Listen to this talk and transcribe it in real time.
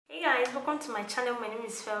Hey guys, welcome to my channel. My name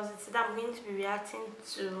is Felzi. Today I'm going to be reacting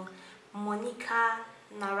to Monica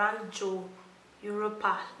Naranjo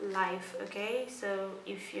Europa live. Okay, so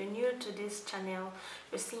if you're new to this channel,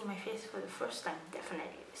 you're seeing my face for the first time,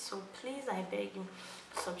 definitely. So please, I beg you,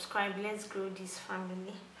 subscribe. Let's grow this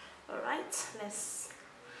family. Alright, let's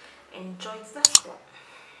enjoy this one.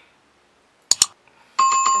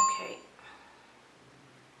 Okay.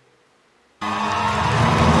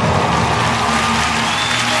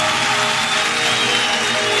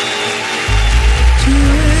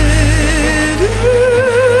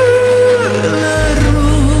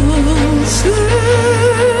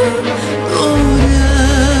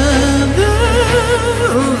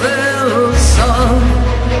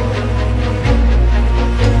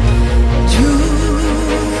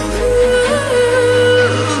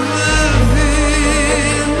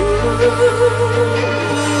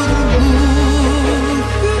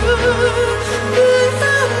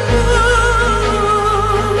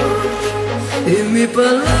 Mi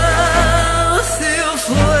palacio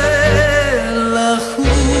fue la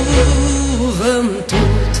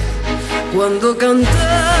juventud, cuando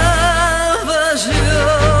cantabas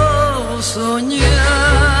yo soñabas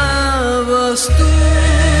tú.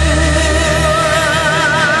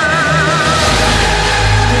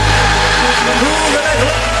 Tuve la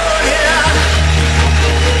gloria,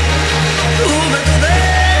 tuve tu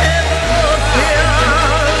devoción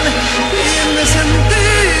y me sentí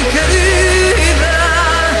querido,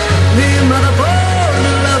 mimada por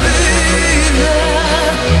la vida,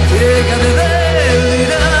 ciega de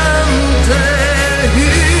delirante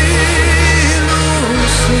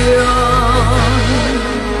ilusión.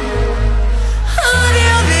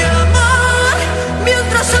 Área de amor,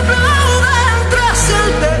 mientras se aplauden tras el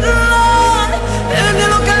telón, en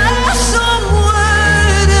el ocaso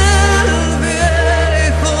muere el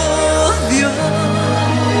viejo Dios.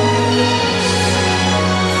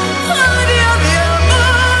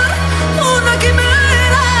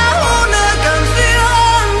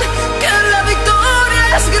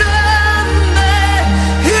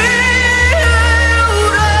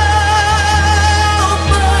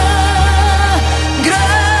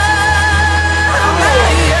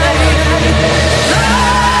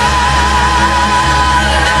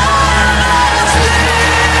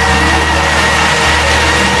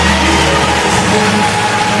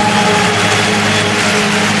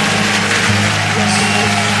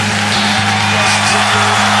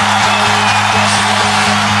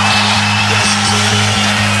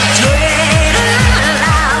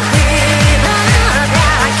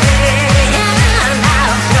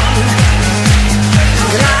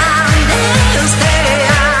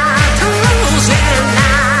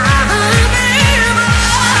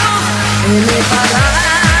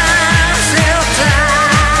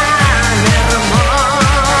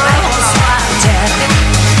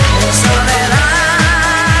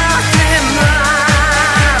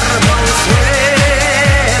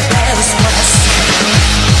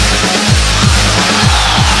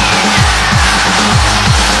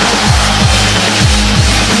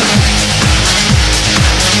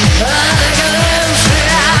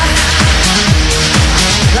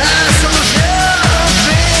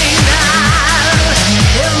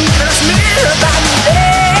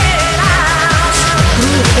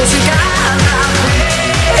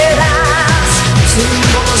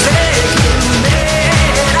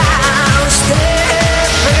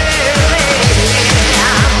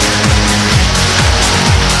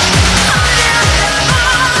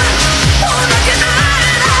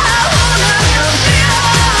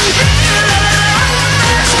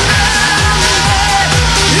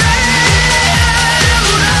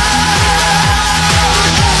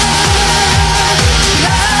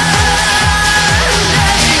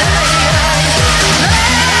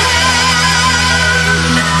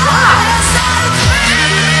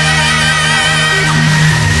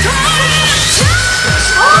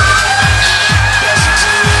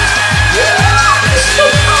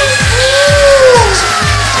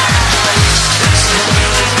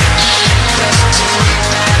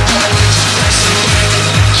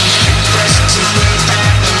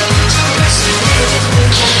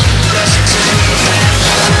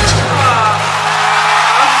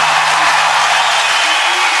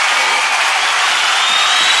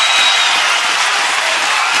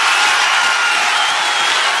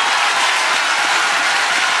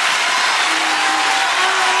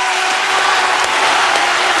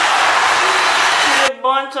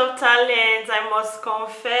 Of talent, I must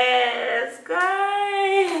confess,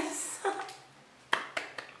 guys.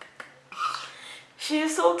 She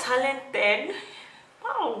is so talented.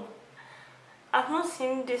 Wow, I've not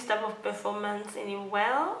seen this type of performance in a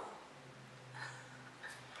while.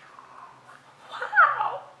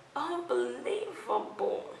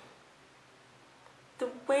 unbelievable. The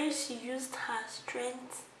way she used her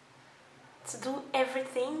strength to do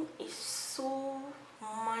everything is so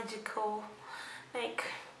magical. Like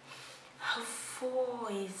her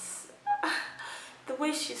voice, the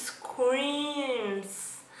way she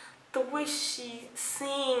screams, the way she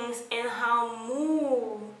sings, and her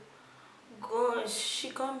move. Gosh, she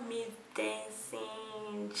got me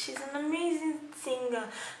dancing. She's an amazing singer.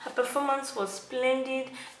 Her performance was splendid,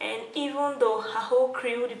 and even though her whole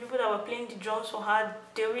crew, the people that were playing the drums for her,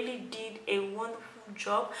 they really did a wonderful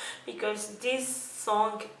job, because this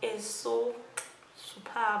song is so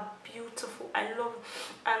superb, beautiful. I love it.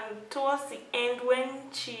 And towards the end,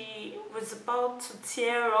 when she was about to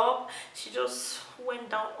tear up, she just went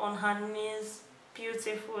down on her knees.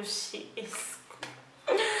 Beautiful she is.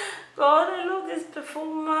 God, I love this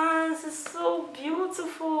performance. It's so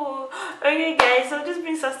beautiful. Okay guys, so this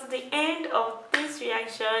brings us to the end of this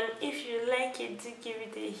reaction. If you like it, do give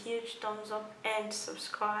it a huge thumbs up and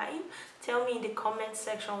subscribe. Tell me in the comment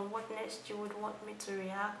section what next you would want me to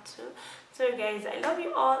react to. So guys, I love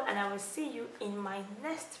you all, and I will see you in my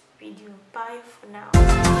next video. Bye for now.